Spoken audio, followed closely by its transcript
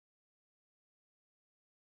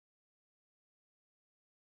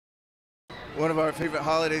One of our favorite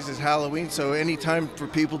holidays is Halloween, so any time for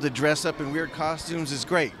people to dress up in weird costumes is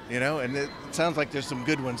great, you know, and it sounds like there's some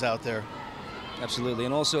good ones out there. Absolutely,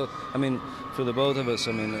 and also, I mean, for the both of us,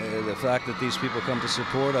 I mean, the fact that these people come to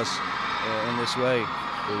support us in this way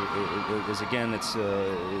is again, it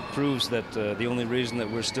proves that the only reason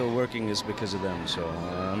that we're still working is because of them. So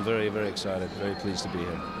I'm very, very excited, very pleased to be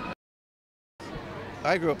here.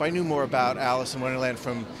 I grew up, I knew more about Alice in Wonderland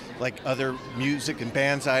from like other music and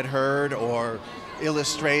bands I'd heard, or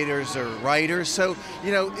illustrators or writers. So,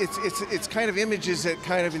 you know, it's kind of images that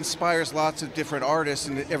kind of inspires lots of different artists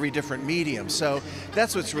in every different medium. So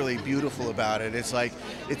that's what's really beautiful about it. It's like,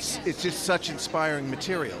 it's just such inspiring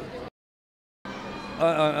material.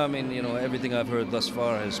 I mean, you know, everything I've heard thus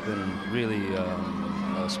far has been really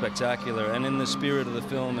spectacular, and in the spirit of the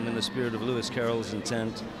film and in the spirit of Lewis Carroll's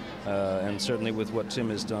intent, and certainly with what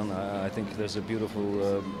Tim has done, I think there's a beautiful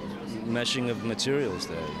meshing of materials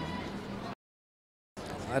there. You know.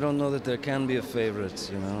 I don't know that there can be a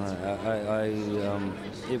favorite. You know,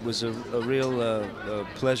 it was a real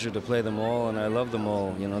pleasure to play them all, and I love them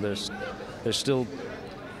all. You know, they're still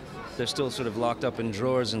sort of locked up in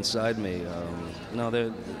drawers inside me. No,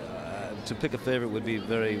 to pick a favorite would be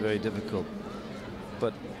very, very difficult.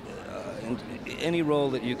 But in any role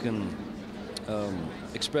that you can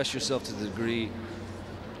express yourself to the degree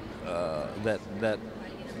that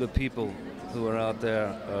the people who are out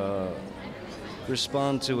there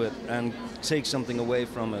respond to it and take something away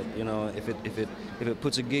from it. You know, if it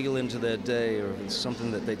puts a giggle into their day, or if it's something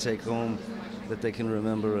that they take home that they can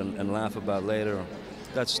remember and laugh about later,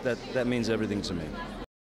 that means everything to me.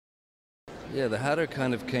 Yeah, the Hatter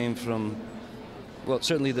kind of came from, well,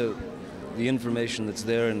 certainly the information that's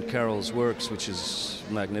there in Carroll's works, which is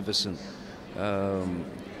magnificent.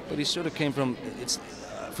 But he sort of came from,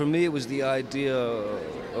 for me it was the idea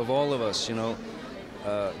of all of us, you know,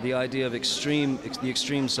 the idea of the extreme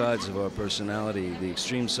sides of our personality, the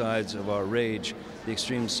extreme sides of our rage, the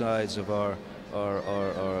extreme sides of our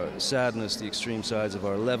sadness, the extreme sides of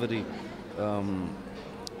our levity.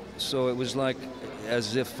 So it was like,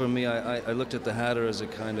 as if for me, I looked at the Hatter as a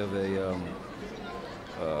kind of a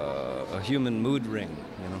human mood ring,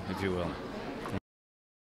 you know, if you will.